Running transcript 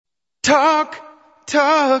Talk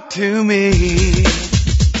to me.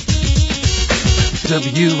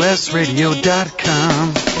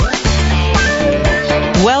 WSRadio.com.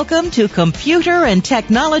 Welcome to Computer and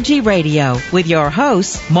Technology Radio with your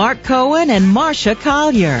hosts, Mark Cohen and Marcia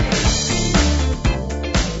Collier.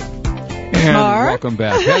 And Mark? Welcome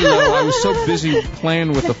back. Hello. I was so busy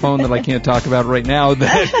playing with the phone that I can't talk about right now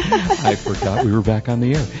that I forgot we were back on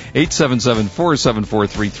the air.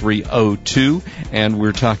 877-474-3302. And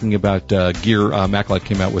we're talking about gear. MacLife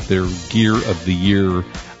came out with their Gear of the Year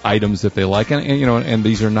items that they like, and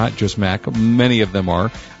these are not just Mac. Many of them are.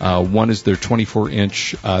 One is their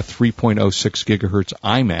 24-inch 3.06 gigahertz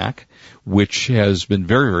iMac, which has been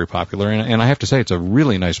very, very popular, and I have to say it's a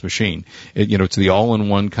really nice machine. It's the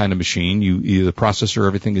all-in-one kind of machine. The processor,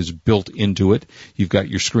 everything is built into it. You've got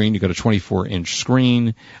your screen. You've got a 24-inch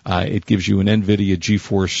screen. It gives you an NVIDIA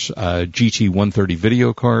GeForce GT 130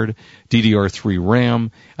 video card, DDR3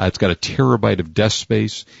 RAM. It's got a terabyte of disk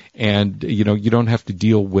space, and you don't have to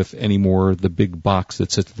deal with anymore the big box that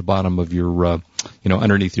sits at the bottom of your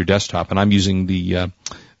underneath your desktop. And I'm using the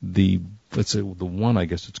one, I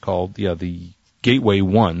guess it's called, the Gateway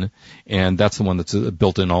 1, and that's the one that's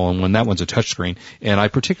built-in all-in-one. That one's a touchscreen, and I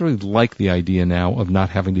particularly like the idea now of not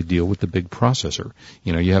having to deal with the big processor.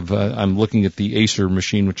 You have, I'm looking at the Acer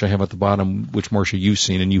machine, which I have at the bottom, which, Marcia, you've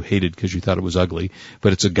seen, and you hated because you thought it was ugly,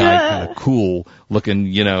 but it's a guy kind of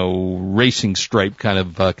cool-looking, racing stripe kind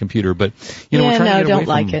of computer, but, we're trying to get away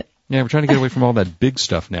from it. Yeah, we're trying to get away from all that big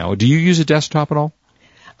stuff now. Do you use a desktop at all?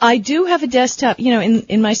 I do have a desktop,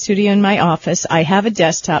 in my studio, in my office. I have a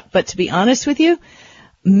desktop, but to be honest with you,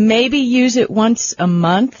 maybe use it once a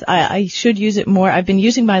month. I should use it more. I've been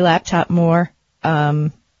using my laptop more. I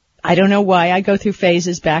don't know why. I go through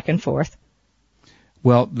phases back and forth.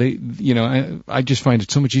 Well, I just find it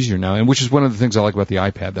so much easier now, and which is one of the things I like about the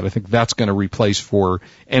iPad, that I think that's going to replace for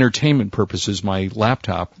entertainment purposes my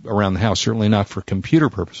laptop around the house. Certainly not for computer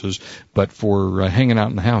purposes, but for hanging out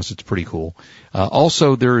in the house, it's pretty cool.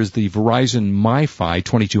 Also, there is the Verizon MiFi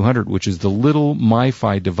 2200, which is the little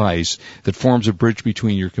MiFi device that forms a bridge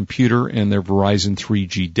between your computer and their Verizon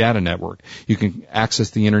 3G data network. You can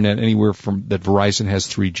access the internet anywhere from that Verizon has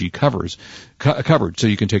 3G covered. So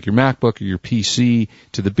you can take your MacBook or your PC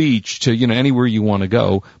to the beach, to anywhere you want to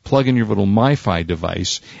go, plug in your little MiFi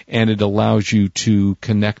device, and it allows you to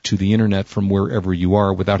connect to the internet from wherever you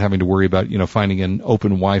are without having to worry about finding an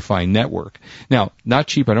open Wi-Fi network. Now, not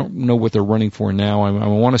cheap. I don't know what they're running for now. I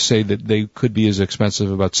want to say that they could be as expensive,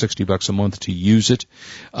 about $60 a month to use it.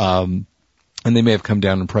 And they may have come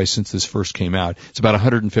down in price since this first came out. It's about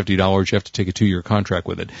 $150. You have to take a 2-year contract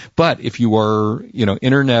with it. But if you are,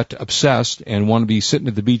 internet obsessed and want to be sitting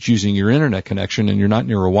at the beach using your internet connection and you're not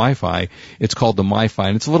near a Wi-Fi, it's called the MiFi,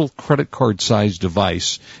 and it's a little credit card sized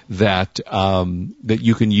device that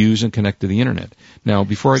you can use and connect to the internet. Now,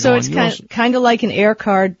 before I go on, so it's kind of like an Air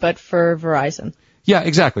Card, but for Verizon. Yeah,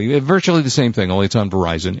 exactly. Virtually the same thing, only it's on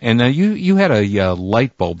Verizon. And you had a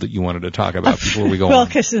light bulb that you wanted to talk about before we go on. Well,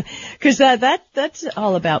 because that's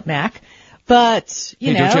all about Mac. But,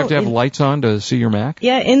 don't you have to have lights on to see your Mac?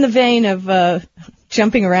 Yeah, in the vein of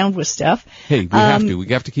jumping around with stuff. Hey, we have to. We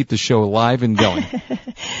have to keep the show alive and going.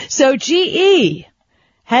 So GE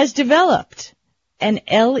has developed an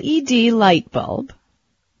LED light bulb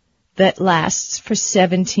that lasts for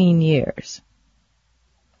 17 years.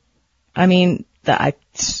 I mean,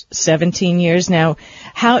 17 years now.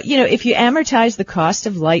 How, if you amortize the cost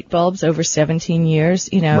of light bulbs over 17 years,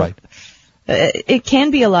 right. It can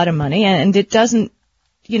be a lot of money, and it doesn't,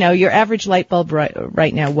 your average light bulb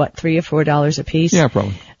right now, what, $3 or $4 a piece? Yeah,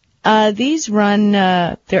 probably. These run,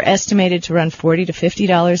 they're estimated to run $40 to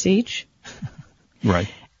 $50 each.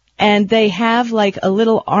 Right. And they have like a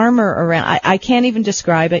little armor around. I can't even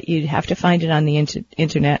describe it. You'd have to find it on the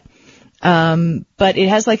internet. But it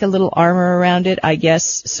has like a little armor around it, I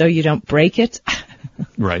guess, so you don't break it.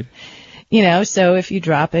 Right. So if you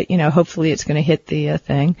drop it, hopefully it's going to hit the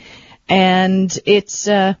thing. And it's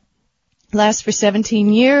lasts for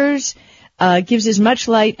 17 years, gives as much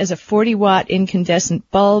light as a 40-watt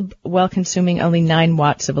incandescent bulb while consuming only 9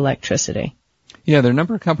 watts of electricity. Yeah, there are a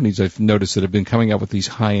number of companies I've noticed that have been coming up with these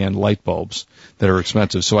high-end light bulbs that are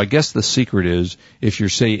expensive. So I guess the secret is, if you're,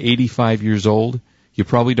 say, 85 years old, you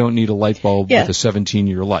probably don't need a light bulb with a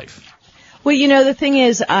 17-year life. Well, the thing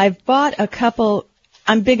is, I've bought a couple.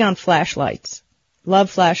 I'm big on flashlights. Love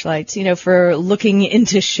flashlights, for looking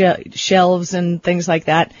into shelves and things like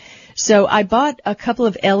that. So I bought a couple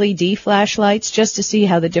of LED flashlights just to see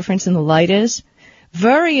how the difference in the light is.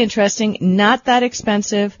 Very interesting, not that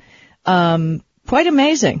expensive. quite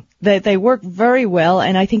amazing. They work very well,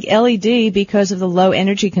 and I think LED, because of the low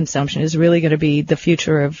energy consumption, is really going to be the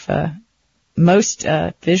future of most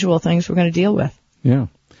visual things we're going to deal with. Yeah.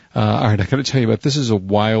 All right, I got to tell you about this. Is a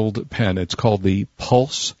wild pen. It's called the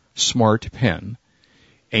Pulse Smart Pen.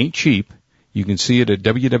 Ain't cheap. You can see it at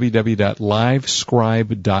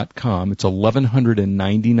www.livescribe.com. It's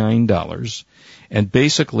 $1,199. And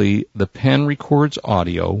basically, the pen records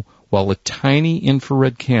audio while a tiny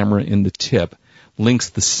infrared camera in the tip links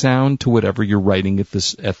the sound to whatever you're writing at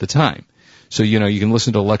the time. So, you can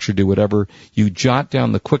listen to a lecture, do whatever. You jot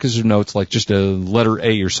down the quickest of notes, like just a letter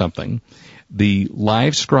A or something. The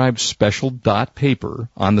LiveScribe special dot paper,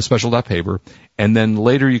 on the special dot paper, and then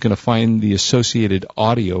later you're going to find the associated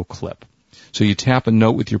audio clip. So you tap a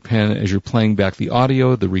note with your pen as you're playing back the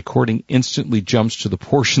audio. The recording instantly jumps to the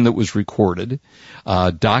portion that was recorded.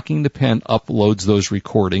 Docking the pen uploads those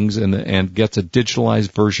recordings and gets a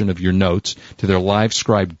digitalized version of your notes to their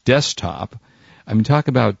LiveScribe desktop. I mean, talk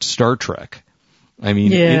about Star Trek. I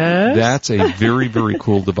mean, yes. That's a very, very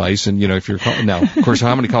cool device. And, if you're now, of course,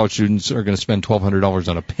 how many college students are going to spend $1,200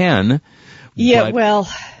 on a pen? Yeah, well,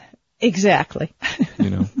 exactly.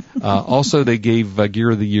 Also, they gave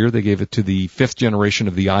Gear of the Year. They gave it to the 5th generation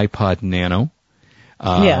of the iPod Nano,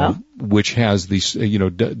 which has these,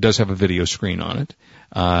 does have a video screen on it,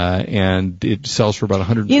 and it sells for about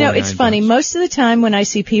 $149. It's funny. Most of the time when I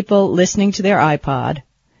see people listening to their iPod,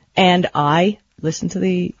 and I listen to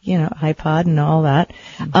the, iPod and all that,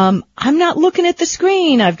 I'm not looking at the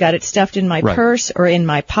screen. I've got it stuffed in my purse or in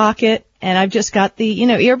my pocket, and I've just got the,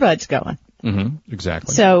 earbuds going. Mm-hmm.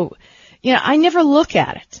 Exactly. So, I never look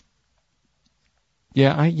at it.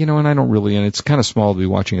 Yeah, and I don't really, and it's kind of small to be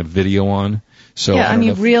watching a video on. So yeah,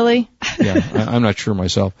 really? Yeah, I'm not sure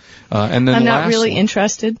myself. And then I'm not really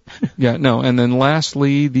interested. Yeah, no, and then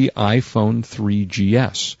lastly, the iPhone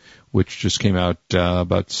 3GS, which just came out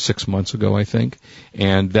about 6 months ago, I think,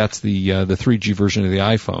 and that's the 3G version of the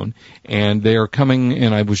iPhone. And they are coming,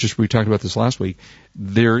 and we talked about this last week.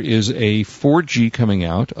 There is a 4G coming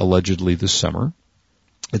out allegedly this summer.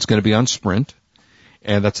 It's going to be on Sprint,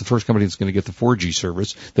 and that's the first company that's going to get the 4G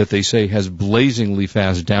service that they say has blazingly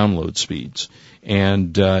fast download speeds.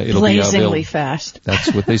 And it'll be blazingly fast. That's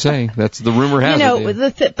what they say. That's the rumor has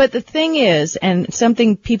it. But the thing is, and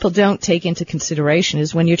something people don't take into consideration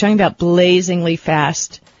is when you're talking about blazingly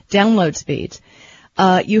fast download speeds,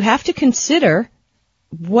 you have to consider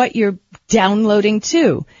what you're downloading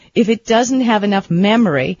to. If it doesn't have enough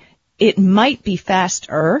memory, it might be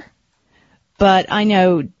faster. But I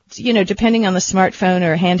know, depending on the smartphone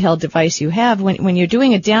or handheld device you have, when you're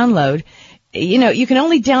doing a download, you can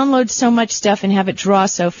only download so much stuff and have it draw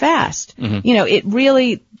so fast. Mm-hmm. It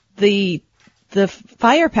really, the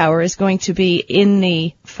firepower is going to be in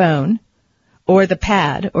the phone or the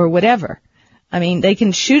pad or whatever. I mean, they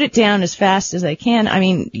can shoot it down as fast as they can. I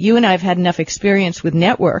mean, you and I have had enough experience with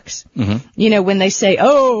networks. Mm-hmm. When they say,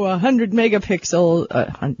 100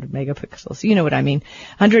 megapixels, you know what I mean,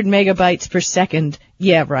 100 megabytes per second.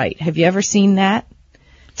 Yeah, right. Have you ever seen that?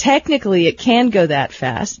 Technically, it can go that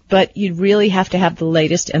fast, but you'd really have to have the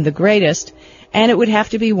latest and the greatest, and it would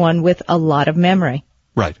have to be one with a lot of memory.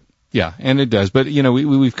 Right. Yeah, and it does. But,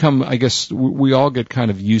 we've come, I guess, we all get kind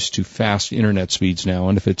of used to fast internet speeds now,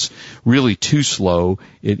 and if it's really too slow,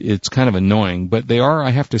 it's kind of annoying. But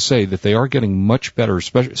I have to say that they are getting much better,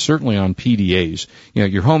 especially, certainly on PDAs.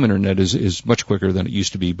 Your home internet is much quicker than it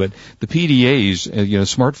used to be, but the PDAs,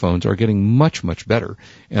 smartphones are getting much, much better.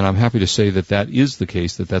 And I'm happy to say that is the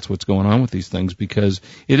case, that's what's going on with these things, because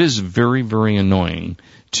it is very, very annoying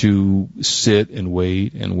to sit and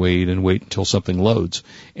wait and wait and wait until something loads.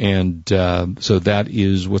 And so that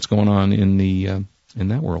is what's going on in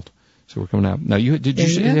that world. So we're coming out. Now, did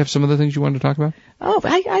you have some other things you wanted to talk about? Oh,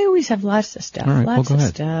 I always have lots of stuff. All right, lots go of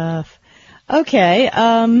ahead. stuff. Okay,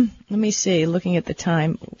 let me see. Looking at the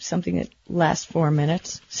time, something that lasts 4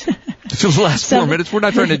 minutes. The last 4 minutes? We're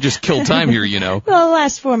not trying to just kill time here, Well, I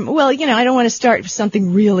don't want to start with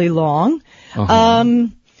something really long. Uh-huh.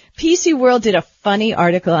 PC World did a funny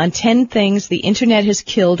article on 10 things the Internet has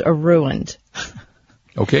killed or ruined.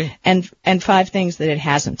 Okay. And 5 things that it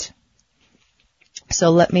hasn't.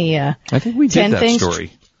 So let me, I think we did that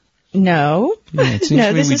story. No. Yeah, it seems to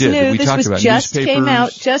me this we is did. new. Did we this talk was about just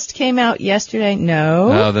newspapers? Just came out yesterday.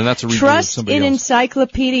 No. Oh, then that's a review Trust of somebody in else.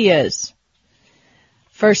 Encyclopedias.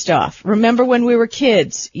 First off, remember when we were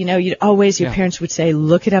kids, you'd always, your parents would say,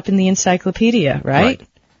 look it up in the encyclopedia, right?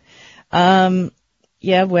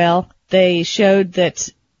 Yeah, well, they showed that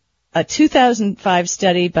a 2005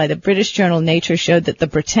 study by the British journal Nature showed that the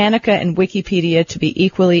Britannica and Wikipedia to be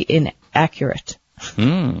equally inaccurate.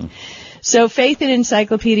 So faith in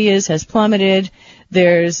encyclopedias has plummeted.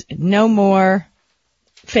 There's no more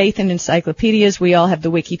faith in encyclopedias. We all have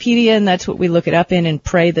the Wikipedia, and that's what we look it up in and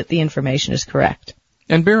pray that the information is correct.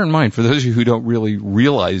 And bear in mind, for those of you who don't really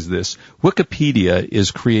realize this, Wikipedia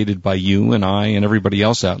is created by you and I and everybody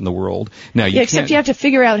else out in the world. Now, except you have to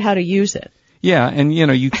figure out how to use it. Yeah, and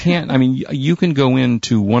you can't, you can go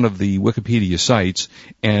into one of the Wikipedia sites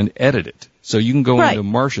and edit it. So you can go into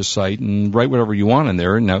Marsha's site and write whatever you want in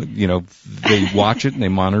there, and now, they watch it and they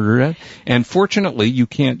monitor it. And fortunately, you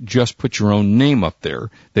can't just put your own name up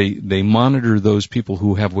there. They monitor those people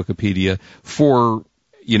who have Wikipedia for,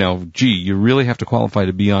 you really have to qualify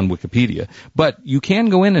to be on Wikipedia. But you can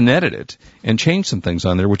go in and edit it and change some things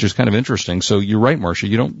on there, which is kind of interesting. So you're right, Marsha.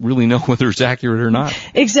 You don't really know whether it's accurate or not.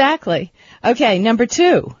 Exactly. Okay, number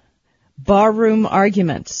 2, barroom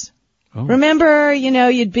arguments. Oh. Remember,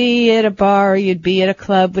 you'd be at a bar, you'd be at a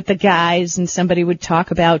club with the guys, and somebody would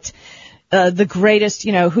talk about the greatest,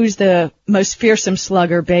 who's the most fearsome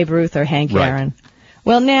slugger, Babe Ruth or Hank Aaron.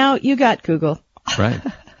 Well, now you got Google. Right.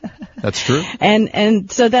 That's true.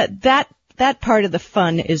 And so that part of the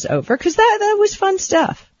fun is over, because that was fun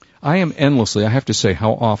stuff. I am endlessly, I have to say,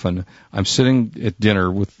 how often I'm sitting at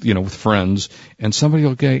dinner with friends, and somebody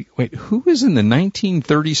will go, wait, who is in the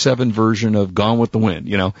 1937 version of Gone with the Wind,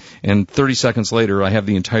 And 30 seconds later, I have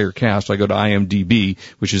the entire cast. I go to IMDb,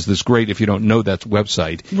 which is this great, if you don't know that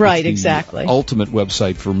website. Right, exactly. Ultimate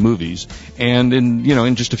website for movies. And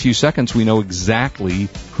in just a few seconds, we know exactly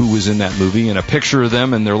who was in that movie and a picture of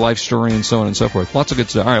them and their life story and so on and so forth. Lots of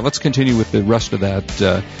good stuff. All right, let's continue with the rest of that.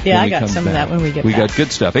 I got some of that when we get back. We got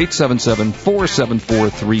good stuff.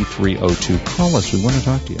 877-474-3302. Call us. We want to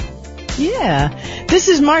talk to you. Yeah. This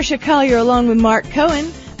is Marsha Collier along with Mark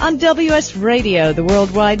Cohen on WS Radio, the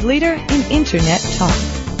worldwide leader in Internet talk.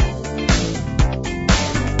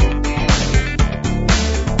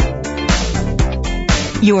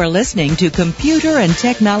 You are listening to Computer and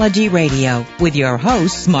Technology Radio with your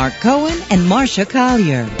hosts Mark Cohen and Marsha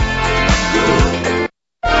Collier.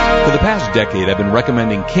 For the past decade, I've been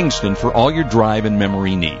recommending Kingston for all your drive and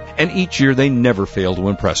memory need. And each year, they never fail to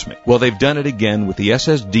impress me. Well, they've done it again with the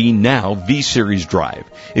SSD Now V-Series drive.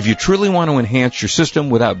 If you truly want to enhance your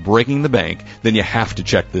system without breaking the bank, then you have to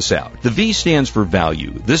check this out. The V stands for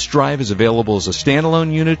value. This drive is available as a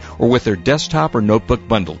standalone unit or with their desktop or notebook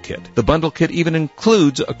bundle kit. The bundle kit even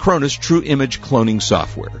includes Acronis True Image cloning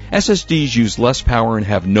software. SSDs use less power and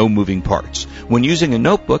have no moving parts. When using a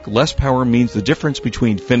notebook, less power means the difference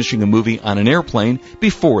between finishing a movie on an airplane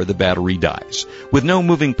before the battery dies. With no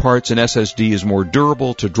moving parts, an SSD is more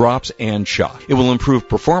durable to drops and shock. It will improve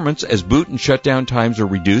performance as boot and shutdown times are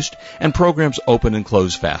reduced and programs open and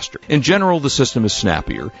close faster. In general, the system is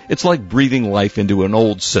snappier. It's like breathing life into an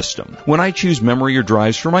old system. When I choose memory or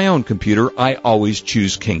drives for my own computer, I always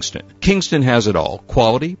choose Kingston. Kingston has it all: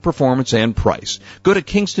 quality, performance, and price. Go to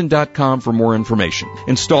Kingston.com for more information.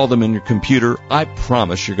 Install them in your computer. I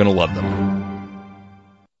promise you're going to love them.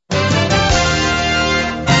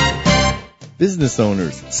 Business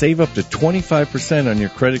owners, save up to 25% on your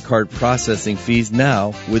credit card processing fees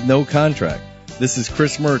now with no contract. This is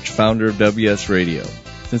Chris Murch, founder of WS Radio.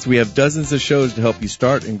 Since we have dozens of shows to help you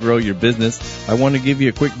start and grow your business, I want to give you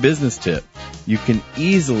a quick business tip. You can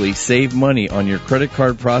easily save money on your credit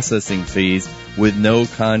card processing fees with no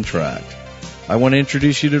contract. I want to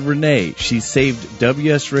introduce you to Renee. She's saved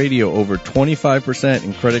WS Radio over 25%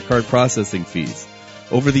 in credit card processing fees.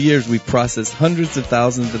 Over the years, we've processed hundreds of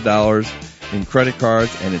thousands of dollars in credit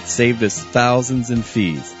cards, and it's saved us thousands in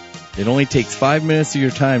fees. It only takes 5 minutes of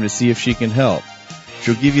your time to see if she can help.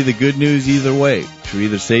 She'll give you the good news either way. She'll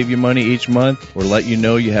either save you money each month or let you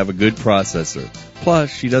know you have a good processor. Plus,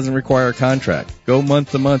 she doesn't require a contract. Go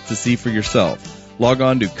month to month to see for yourself. Log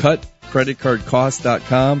on to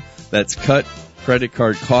cutcreditcardcosts.com. That's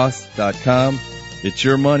cutcreditcardcosts.com. It's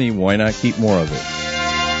your money. Why not keep more of it?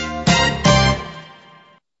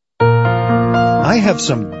 I have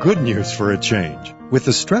some good news for a change. With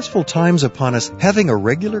the stressful times upon us, having a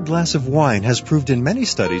regular glass of wine has proved in many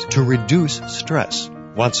studies to reduce stress.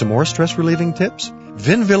 Want some more stress-relieving tips?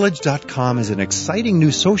 VinVillage.com is an exciting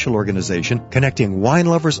new social organization connecting wine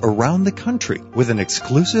lovers around the country with an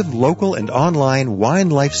exclusive local and online wine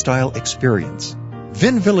lifestyle experience.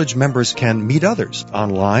 Vin Village members can meet others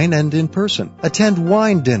online and in person, attend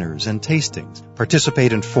wine dinners and tastings,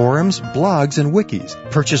 participate in forums, blogs, and wikis,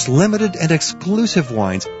 purchase limited and exclusive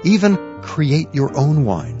wines, even create your own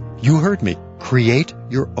wine. You heard me. Create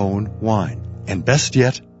your own wine. And best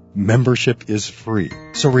yet, membership is free.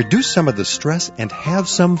 So reduce some of the stress and have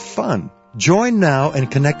some fun. Join now and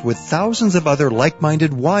connect with thousands of other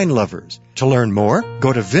like-minded wine lovers. To learn more,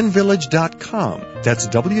 go to vinvillage.com. That's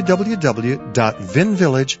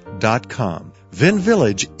www.vinvillage.com. Vin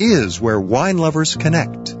Village is where wine lovers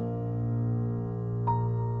connect.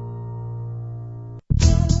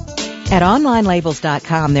 At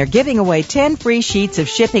OnlineLabels.com, they're giving away 10 free sheets of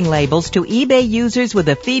shipping labels to eBay users with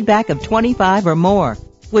a feedback of 25 or more.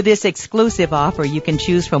 With this exclusive offer, you can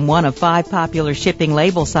choose from one of 5 popular shipping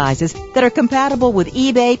label sizes that are compatible with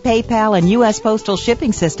eBay, PayPal, and U.S. postal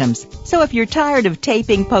shipping systems. So if you're tired of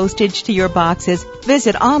taping postage to your boxes,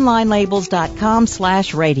 visit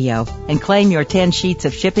OnlineLabels.com/radio and claim your 10 sheets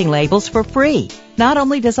of shipping labels for free. Not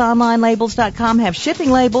only does OnlineLabels.com have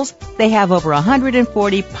shipping labels, they have over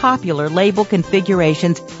 140 popular label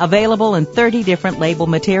configurations available in 30 different label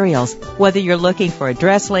materials. Whether you're looking for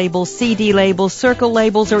address labels, CD labels, circle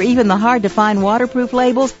labels, or even the hard-to-find waterproof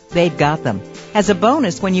labels, they've got them. As a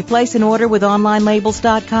bonus, when you place an order with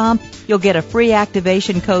OnlineLabels.com, you'll get a free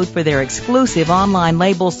activation code for their exclusive online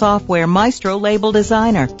label software, Maestro Label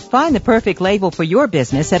Designer. Find the perfect label for your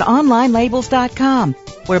business at OnlineLabels.com,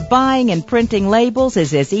 where buying and printing labels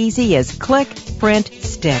is as easy as click, print,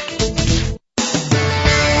 stick.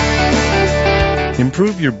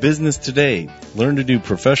 Improve your business today. Learn to do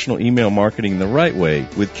professional email marketing the right way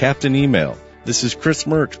with Captain Email. This is Chris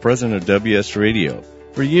Murch, president of WS Radio.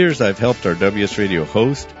 For years, I've helped our WS Radio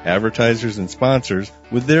hosts, advertisers, and sponsors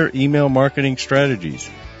with their email marketing strategies.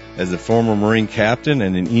 As a former Marine captain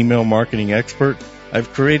and an email marketing expert,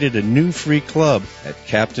 I've created a new free club at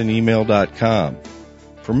CaptainEmail.com.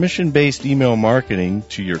 Permission-based email marketing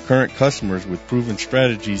to your current customers with proven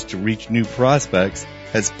strategies to reach new prospects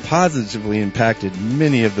has positively impacted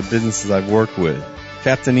many of the businesses I've worked with.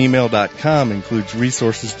 CaptainEmail.com includes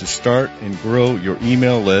resources to start and grow your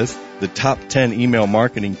email list, the top 10 email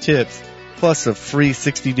marketing tips, plus a free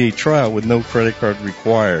 60-day trial with no credit card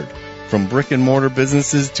required. From brick-and-mortar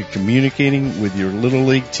businesses to communicating with your Little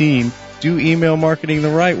League team, do email marketing the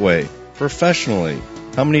right way, professionally.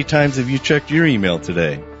 How many times have you checked your email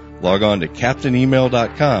today? Log on to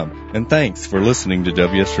CaptainEmail.com, and thanks for listening to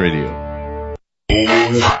WS Radio.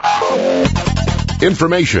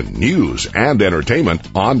 Information, news, and entertainment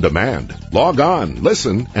on demand. Log on,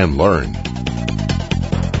 listen, and learn.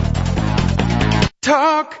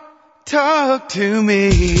 Talk to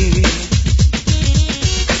me.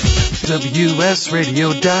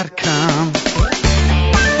 WSRadio.com.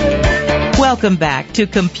 Welcome back to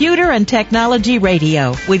Computer and Technology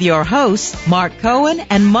Radio with your hosts, Mark Cohen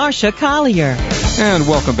and Marcia Collier. And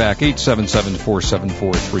welcome back,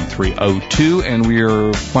 877-474-3302. And we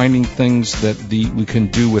are finding things that we can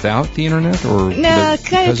do without the Internet? Or No,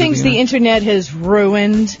 kind of things the Internet has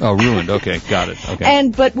ruined. Oh, ruined. Okay, got it. Okay.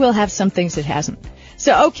 But we'll have some things it hasn't.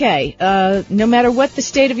 So, okay, no matter what the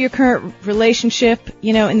state of your current relationship,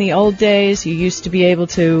 in the old days, you used to be able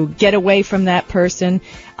to get away from that person.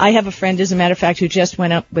 I have a friend, as a matter of fact, who just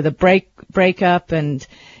went up with a breakup, and,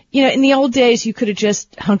 in the old days, you could have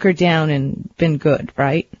just hunkered down and been good,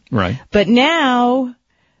 right? Right. But now,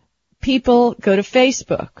 people go to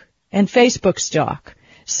Facebook and Facebook stalk.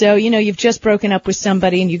 So, you've just broken up with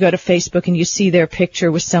somebody and you go to Facebook and you see their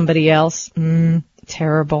picture with somebody else.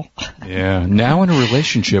 Terrible. Yeah, now in a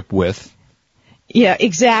relationship with. Yeah,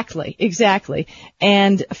 exactly.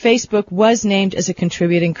 And Facebook was named as a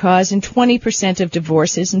contributing cause in 20% of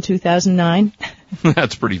divorces in 2009.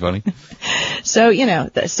 That's pretty funny. So,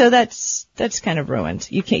 so that's kind of ruined.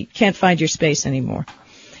 You can't find your space anymore.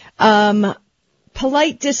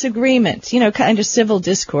 Polite disagreement, kind of civil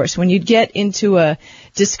discourse. When you'd get into a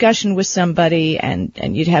discussion with somebody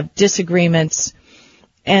and you'd have disagreements,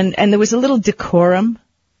 and there was a little decorum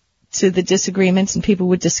to the disagreements, and people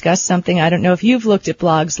would discuss something. I don't know if you've looked at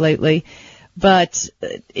blogs lately, but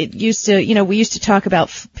it used to, we used to talk about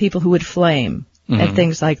people who would flame and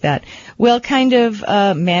things like that. Well, kind of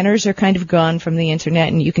manners are kind of gone from the Internet,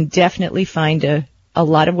 and you can definitely find a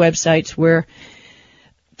lot of websites where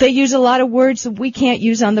they use a lot of words that we can't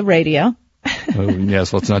use on the radio. Oh,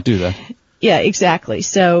 yes, let's not do that. Yeah, exactly.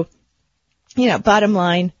 So, bottom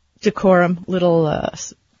line, decorum, little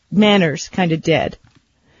manners kind of dead.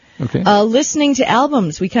 Okay. Listening to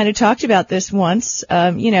albums, we kind of talked about this once.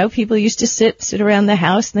 People used to sit around the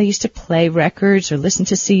house and they used to play records or listen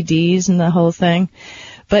to CDs and the whole thing.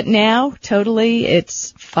 But now, totally,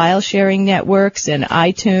 it's file sharing networks and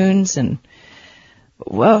iTunes and,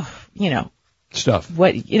 stuff.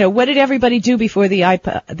 What did everybody do before the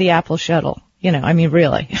Apple Shuttle?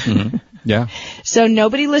 Really. Mm-hmm. Yeah. So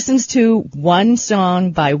nobody listens to one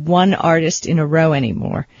song by one artist in a row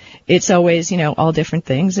anymore. It's always, all different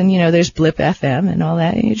things. And, there's Blip FM and all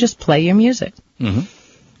that. And you just play your music.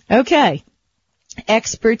 Mm-hmm. Okay.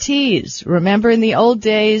 Expertise. Remember in the old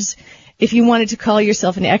days, if you wanted to call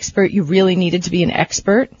yourself an expert, you really needed to be an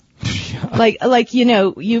expert? Yeah. Like, you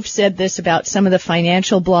know, you've said this about some of the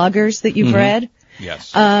financial bloggers that you've read.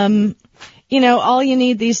 Yes. You know, all you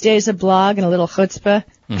need these days is a blog and a little chutzpah.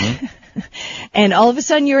 And all of a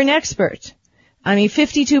sudden you're an expert. I mean,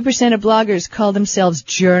 52% of bloggers call themselves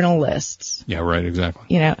journalists. Yeah, right, exactly.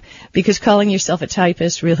 You know, because calling yourself a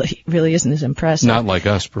typist really isn't as impressive. Not like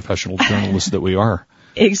us professional journalists that we are.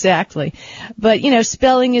 Exactly. But, you know,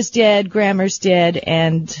 spelling is dead, grammar's dead,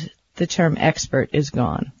 and the term expert is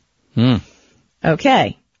gone.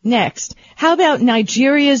 Okay. Next. How about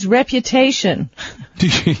Nigeria's reputation?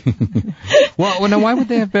 Well, now, why would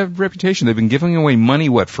they have bad reputation? They've been giving away money,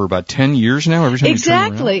 for about 10 years now? Every time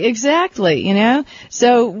Exactly, you know?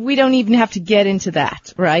 So we don't even have to get into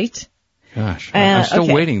that, right? Gosh, I'm still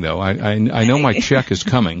waiting, though. I know my check is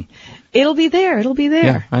coming. It'll be there.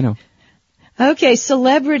 Yeah, I know. Okay,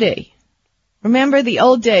 celebrity. Remember the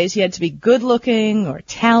old days, you had to be good looking or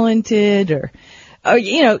talented or,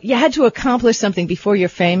 you know, you had to accomplish something before you're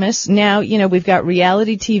famous. Now, you know, we've got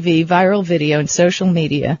reality TV, viral video, and social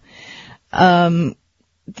media. The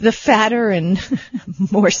fatter and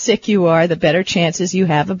more sick you are, the better chances you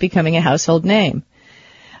have of becoming a household name.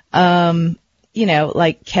 You know,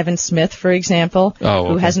 like Kevin Smith, for example,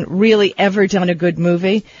 who hasn't really ever done a good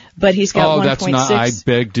movie, but he's got 1.6. That's not, I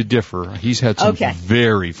beg to differ. He's had some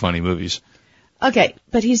very funny movies. Okay,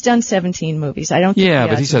 but he's done 17 movies. I don't think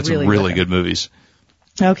but he's had some really good movies.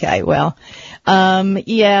 Okay, well,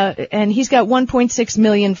 yeah, and he's got 1.6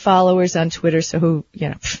 million followers on Twitter, so who, you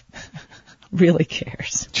know, really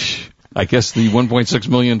cares? I guess the 1.6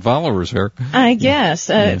 million followers here. I guess.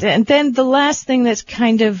 And then the last thing that's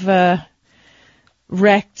kind of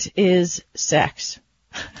wrecked is sex.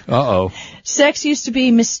 Uh-oh. Sex used to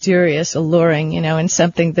be mysterious, alluring, you know, and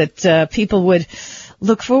something that people would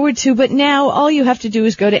look forward to, but now all you have to do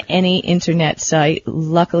is go to any internet site.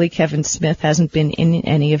 Luckily, Kevin Smith hasn't been in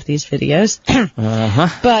any of these videos.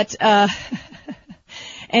 But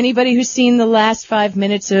anybody who's seen the last 5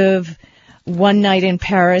 minutes of One Night in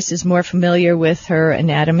Paris is more familiar with her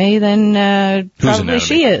anatomy than probably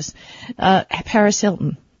she is. Paris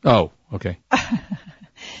Hilton. Oh, okay.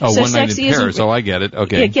 So One Night in Paris. Oh, I get it.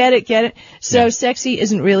 Okay. Yeah, get it. So sexy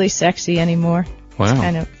isn't really sexy anymore. Wow. It's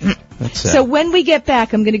kind of... That's sad. So when we get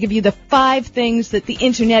back, I'm going to give you the 5 things that the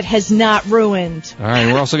internet has not ruined. All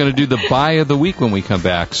right, we're also going to do the buy of the week when we come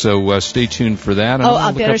back, so stay tuned for that.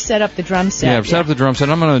 I'll better set up the drum set. Yeah, set up the drum set.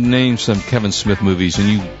 I'm going to name some Kevin Smith movies,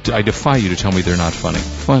 and I defy you to tell me they're not funny.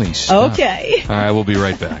 Funny stuff. Okay. All right, we'll be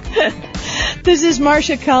right back. This is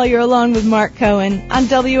Marcia Collier along with Mark Cohen on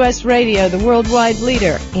WS Radio, the worldwide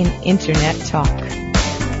leader in Internet talk.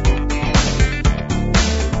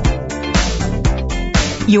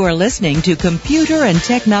 You are listening to Computer and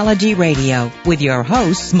Technology Radio with your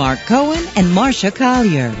hosts Mark Cohen and Marcia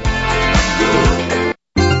Collier.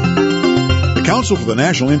 The Council for the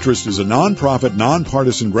National Interest is a non-profit,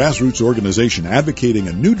 non-partisan grassroots organization advocating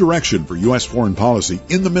a new direction for U.S. foreign policy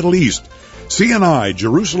in the Middle East. CNI,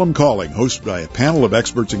 Jerusalem Calling, hosted by a panel of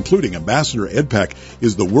experts including Ambassador Ed Peck,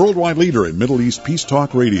 is the worldwide leader in Middle East Peace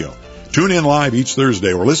Talk Radio. Tune in live each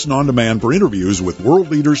Thursday or listen on demand for interviews with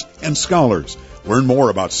world leaders and scholars. Learn more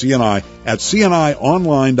about CNI at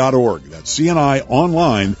cnionline.org. That's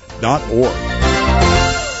cnionline.org.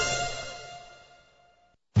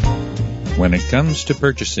 When it comes to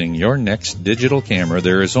purchasing your next digital camera,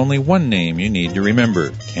 there is only one name you need to remember: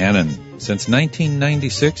 Canon. Since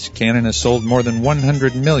 1996, Canon has sold more than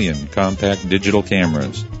 100 million compact digital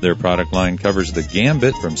cameras. Their product line covers the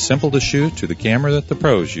gambit from simple to shoot to the camera that the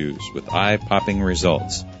pros use, with eye-popping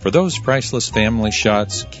results. For those priceless family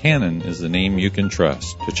shots, Canon is the name you can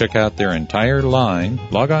trust. To check out their entire line,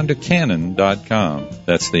 log on to Canon.com.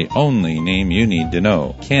 That's the only name you need to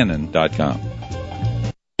know, Canon.com.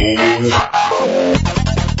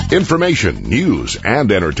 Information, news,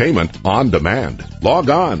 and entertainment on demand. Log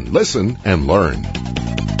on, listen, and learn.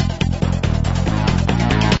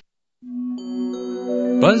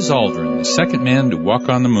 Buzz Aldrin, the second man to walk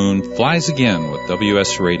on the moon, flies again with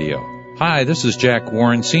WS Radio. Hi, this is Jack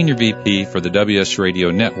Warren, Senior VP for the WS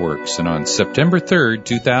Radio Networks, and on September 3rd,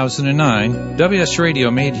 2009, WS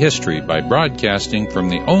Radio made history by broadcasting from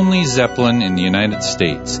the only Zeppelin in the United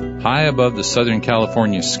States, high above the Southern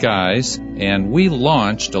California skies, and we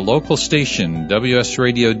launched a local station,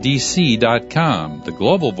 WSRadioDC.com, the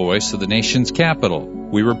global voice of the nation's capital.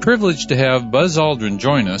 We were privileged to have Buzz Aldrin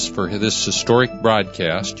join us for this historic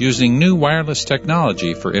broadcast using new wireless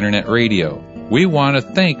technology for Internet radio. We want to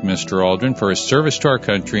thank Mr. Aldrin for his service to our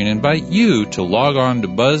country and invite you to log on to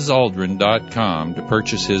buzzaldrin.com to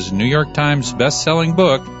purchase his New York Times best-selling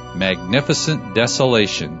book, Magnificent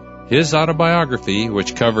Desolation. His autobiography,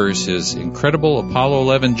 which covers his incredible Apollo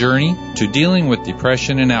 11 journey to dealing with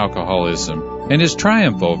depression and alcoholism, and his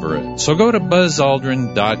triumph over it. So go to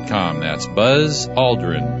buzzaldrin.com. That's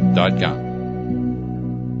buzzaldrin.com.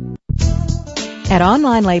 At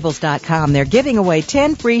OnlineLabels.com, they're giving away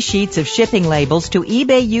 10 free sheets of shipping labels to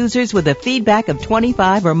eBay users with a feedback of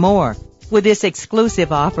 25 or more. With this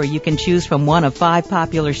exclusive offer, you can choose from one of 5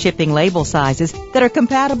 popular shipping label sizes that are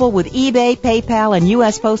compatible with eBay, PayPal, and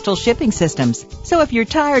U.S. postal shipping systems. So if you're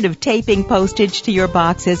tired of taping postage to your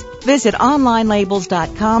boxes, visit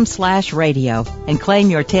OnlineLabels.com/radio and claim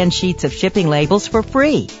your 10 sheets of shipping labels for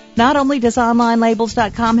free. Not only does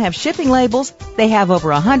OnlineLabels.com have shipping labels, they have over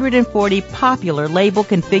 140 popular label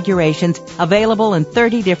configurations available in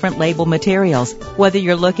 30 different label materials. Whether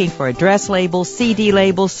you're looking for address labels, CD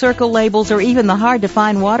labels, circle labels, or even the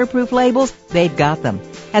hard-to-find waterproof labels, they've got them.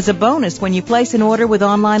 As a bonus, when you place an order with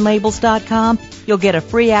OnlineLabels.com, you'll get a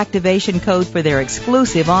free activation code for their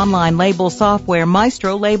exclusive online label software,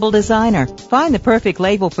 Maestro Label Designer. Find the perfect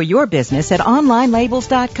label for your business at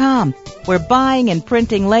OnlineLabels.com, where buying and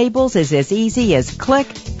printing labels is as easy as click,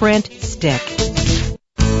 print, stick.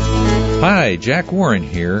 Hi, Jack Warren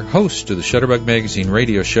here, host of the Shutterbug Magazine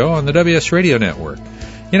radio show on the WS Radio Network.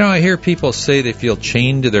 You know, I hear people say they feel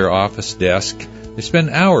chained to their office desk. They spend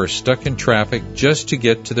hours stuck in traffic just to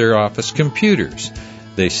get to their office computers.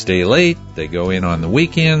 They stay late, they go in on the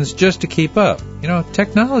weekends just to keep up. You know,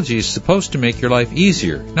 technology is supposed to make your life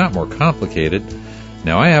easier, not more complicated.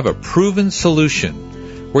 Now, I have a proven solution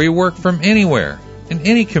where you work from anywhere and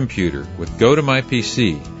any computer with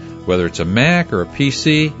GoToMyPC. Whether it's a Mac or a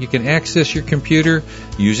PC, you can access your computer,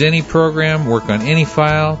 use any program, work on any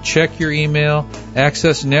file, check your email,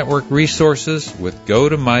 access network resources with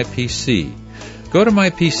GoToMyPC.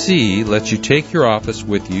 GoToMyPC lets you take your office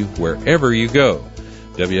with you wherever you go.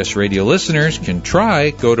 WS Radio listeners can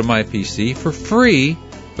try GoToMyPC for free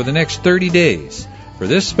for the next 30 days. For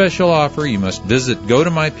this special offer, you must visit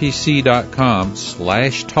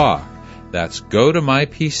GoToMyPC.com/talk. That's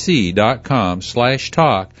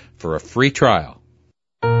GoToMyPC.com/talk for a free trial.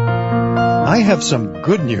 I have some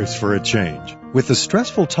good news for a change. With the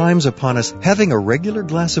stressful times upon us, having a regular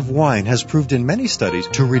glass of wine has proved in many studies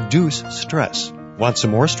to reduce stress. Want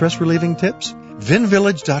some more stress-relieving tips?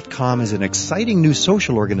 VinVillage.com is an exciting new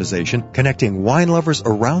social organization connecting wine lovers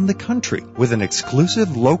around the country with an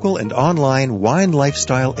exclusive local and online wine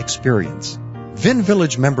lifestyle experience. Vin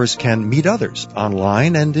Village members can meet others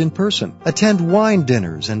online and in person, attend wine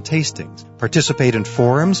dinners and tastings, participate in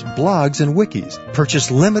forums, blogs, and wikis, purchase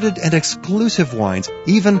limited and exclusive wines,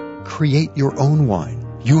 even create your own wine.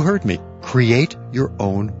 You heard me. Create your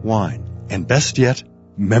own wine. And best yet,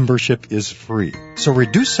 membership is free. So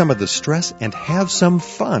reduce some of the stress and have some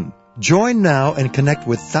fun. Join now and connect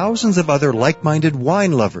with thousands of other like-minded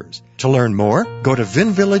wine lovers. To learn more, go to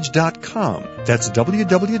vinvillage.com. That's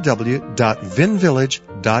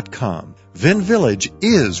www.vinvillage.com. Vin Village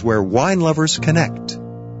is where wine lovers connect.